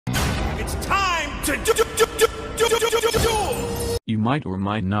It's time to duel! You might or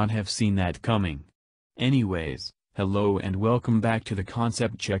might not have seen that coming. Anyways, hello and welcome back to the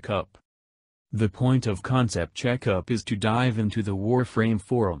Concept Checkup. The point of Concept Checkup is to dive into the Warframe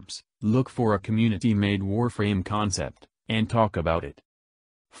forums, look for a community-made Warframe concept, and talk about it.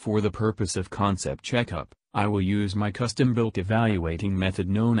 For the purpose of Concept Checkup, I will use my custom-built evaluating method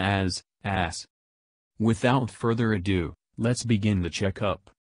known as AS. Without further ado, let's begin the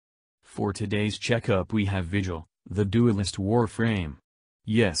checkup. For today's checkup we have Vigil, the Duelist Warframe.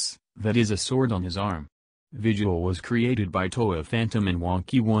 Yes, that is a sword on his arm. Vigil was created by Toa Phantom and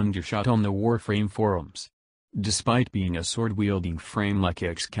Wonky Wondershot on the Warframe forums. Despite being a sword-wielding frame like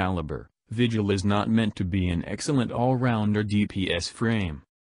Excalibur, Vigil is not meant to be an excellent all-rounder DPS frame.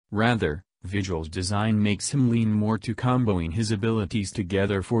 Rather, Vigil's design makes him lean more to comboing his abilities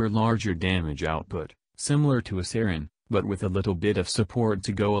together for larger damage output, similar to a Saren, but with a little bit of support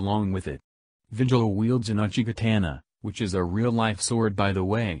to go along with it. Vigil wields an Uchigatana, which is a real-life sword by the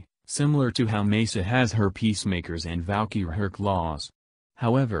way, similar to how Mesa has her Peacemakers and Valkyrie her claws.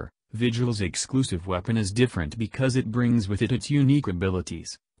 However, Vigil's exclusive weapon is different because it brings with it its unique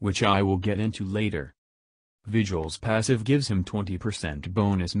abilities, which I will get into later. Vigil's passive gives him 20%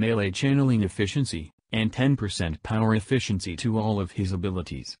 bonus melee channeling efficiency, and 10% power efficiency to all of his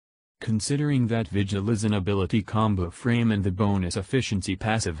abilities. Considering that Vigil is an ability combo frame and the bonus efficiency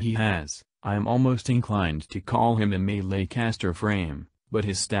passive he has, I am almost inclined to call him a melee caster frame, but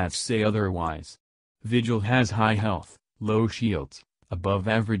his stats say otherwise. Vigil has high health, low shields, above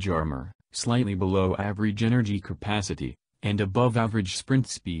average armor, slightly below average energy capacity, and above average sprint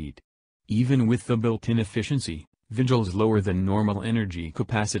speed. Even with the built-in efficiency, Vigil's lower than normal energy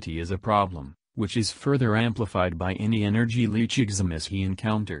capacity is a problem, which is further amplified by any energy leech eczemas he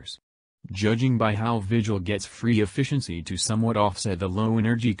encounters. Judging by how Vigil gets free efficiency to somewhat offset the low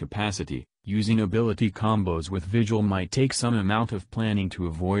energy capacity, using ability combos with Vigil might take some amount of planning to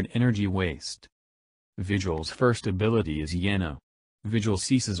avoid energy waste. Vigil's first ability is Yeno. Vigil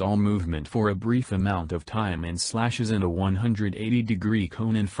ceases all movement for a brief amount of time and slashes in a 180-degree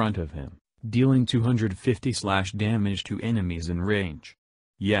cone in front of him, dealing 250 slash damage to enemies in range.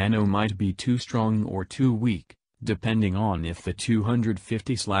 Yeno might be too strong or too weak, depending on if the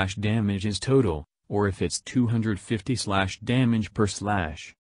 250 slash damage is total, or if it's 250 slash damage per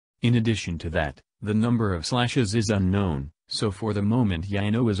slash. In addition to that, the number of slashes is unknown, so for the moment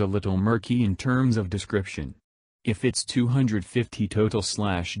Yeno is a little murky in terms of description. If it's 250 total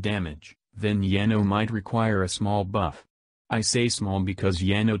slash damage, then Yeno might require a small buff. I say small because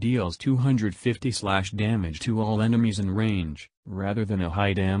Yeno deals 250 slash damage to all enemies in range, rather than a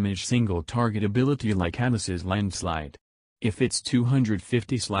high damage single target ability like Hades's Landslide. If it's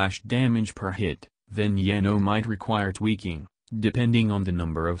 250 slash damage per hit, then Yeno might require tweaking, depending on the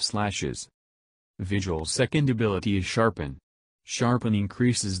number of slashes. Vigil's second ability is Sharpen. Sharpen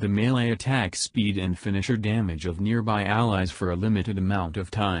increases the melee attack speed and finisher damage of nearby allies for a limited amount of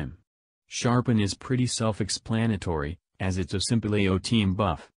time. Sharpen is pretty self-explanatory, as it's a simple AO team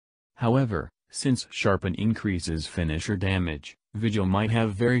buff. However, since Sharpen increases finisher damage, Vigil might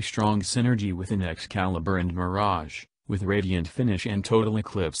have very strong synergy with an Excalibur and Mirage, with Radiant Finish and Total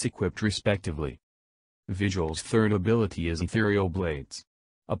Eclipse equipped respectively. Vigil's third ability is Ethereal Blades.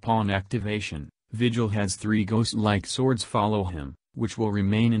 Upon activation, Vigil has 3 ghost-like swords follow him, which will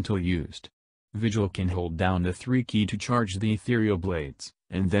remain until used. Vigil can hold down the 3 key to charge the Ethereal Blades,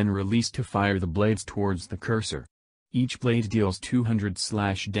 and then release to fire the blades towards the cursor. Each blade deals 200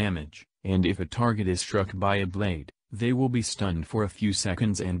 slash damage, and if a target is struck by a blade, they will be stunned for a few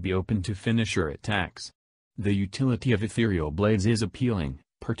seconds and be open to finisher attacks. The utility of Ethereal Blades is appealing,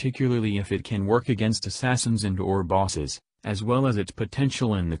 particularly if it can work against assassins and/or bosses, as well as its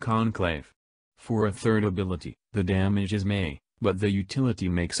potential in the Conclave. For a third ability, the damage is meh, but the utility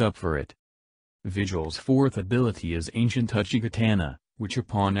makes up for it. Vigil's fourth ability is Ancient Uchigatana, which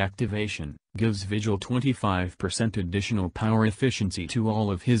upon activation, gives Vigil 25% additional power efficiency to all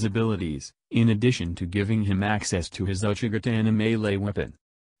of his abilities, in addition to giving him access to his Uchigatana melee weapon.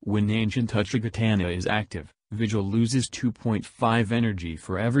 When Ancient Uchigatana is active, Vigil loses 2.5 energy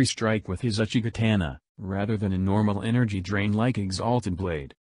for every strike with his Uchigatana, rather than a normal energy drain like Exalted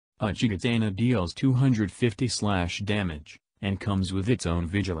Blade. Uchigatana deals 250 slash damage, and comes with its own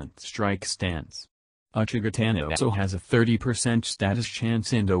Vigilant Strike stance. Uchigatana also has a 30% status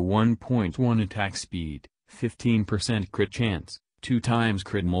chance and a 1.1 attack speed, 15% crit chance, 2 times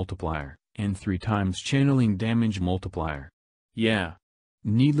crit multiplier, and 3 times channeling damage multiplier. Yeah.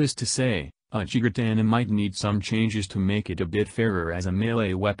 Needless to say, Uchigatana might need some changes to make it a bit fairer as a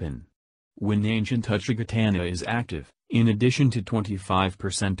melee weapon. When Ancient Uchigatana is active, In addition to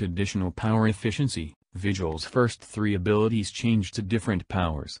 25% additional power efficiency, Vigil's first 3 abilities change to different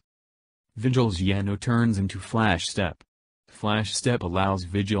powers. Vigil's Yano turns into Flash Step. Flash Step allows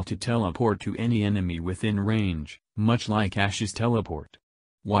Vigil to teleport to any enemy within range, much like Ash's teleport.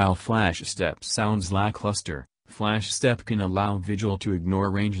 While Flash Step sounds lackluster, Flash Step can allow Vigil to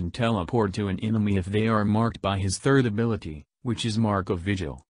ignore range and teleport to an enemy if they are marked by his third ability, which is Mark of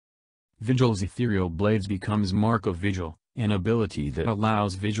Vigil. Vigil's Ethereal Blades becomes Mark of Vigil, an ability that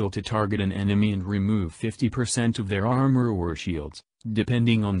allows Vigil to target an enemy and remove 50% of their armor or shields,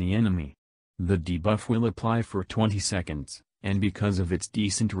 depending on the enemy. The debuff will apply for 20 seconds, and because of its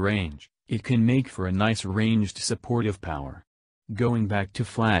decent range, it can make for a nice ranged supportive power. Going back to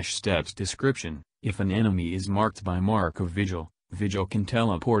Flash Step's description, if an enemy is marked by Mark of Vigil, Vigil can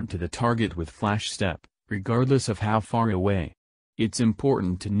teleport to the target with Flash Step, regardless of how far away. It's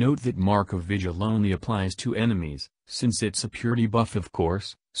important to note that Mark of Vigil only applies to enemies, since it's a purity buff of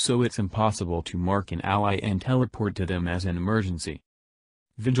course, so it's impossible to mark an ally and teleport to them as an emergency.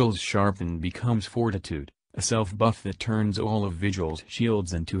 Vigil's Sharpen becomes Fortitude, a self-buff that turns all of Vigil's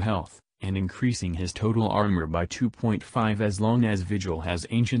shields into health, and increasing his total armor by 2.5 as long as Vigil has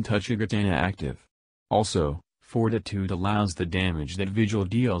Ancient Uchigatana active. Also, Fortitude allows the damage that Vigil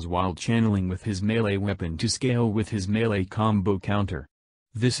deals while channeling with his melee weapon to scale with his melee combo counter.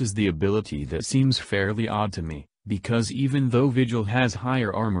 This is the ability that seems fairly odd to me, because even though Vigil has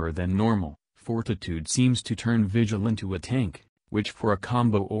higher armor than normal, Fortitude seems to turn Vigil into a tank, which for a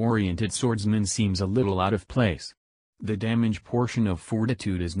combo-oriented swordsman seems a little out of place. The damage portion of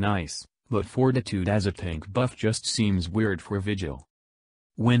Fortitude is nice, but Fortitude as a tank buff just seems weird for Vigil.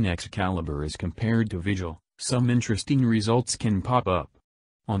 When Excalibur is compared to Vigil, some interesting results can pop up.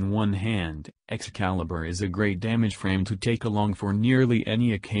 On one hand, Excalibur is a great damage frame to take along for nearly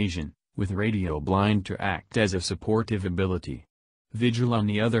any occasion, with Radio Blind to act as a supportive ability. Vigil on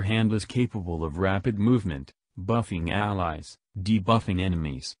the other hand is capable of rapid movement, buffing allies, debuffing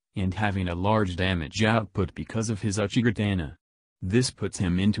enemies, and having a large damage output because of his Uchigatana. This puts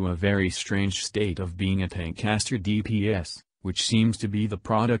him into a very strange state of being a tankcaster DPS, which seems to be the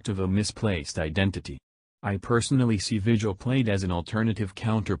product of a misplaced identity. I personally see Vigil played as an alternative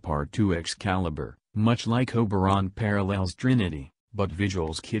counterpart to Excalibur, much like Oberon parallels Trinity, but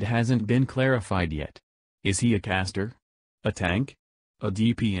Vigil's kit hasn't been clarified yet. Is he a caster? A tank? A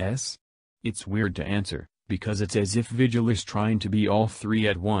DPS? It's weird to answer, because it's as if Vigil is trying to be all three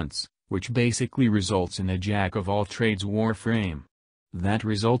at once, which basically results in a jack-of-all-trades Warframe. That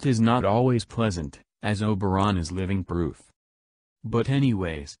result is not always pleasant, as Oberon is living proof. But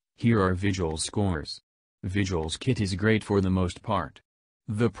anyways, here are Vigil's scores. Vigil's kit is great for the most part.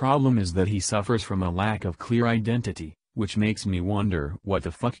 The problem is that he suffers from a lack of clear identity, which makes me wonder what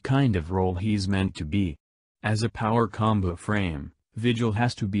the fuck kind of role he's meant to be. As a power combo frame, Vigil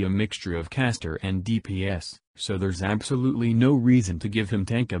has to be a mixture of caster and DPS, so there's absolutely no reason to give him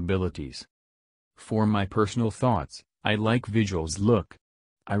tank abilities. For my personal thoughts, I like Vigil's look.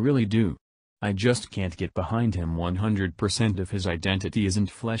 I really do. I just can't get behind him 100% if his identity isn't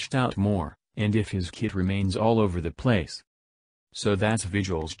fleshed out more, and if his kit remains all over the place. So that's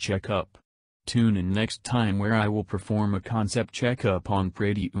Vigil's checkup. Tune in next time where I will perform a concept checkup on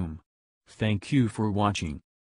Pretium. Thank you for watching.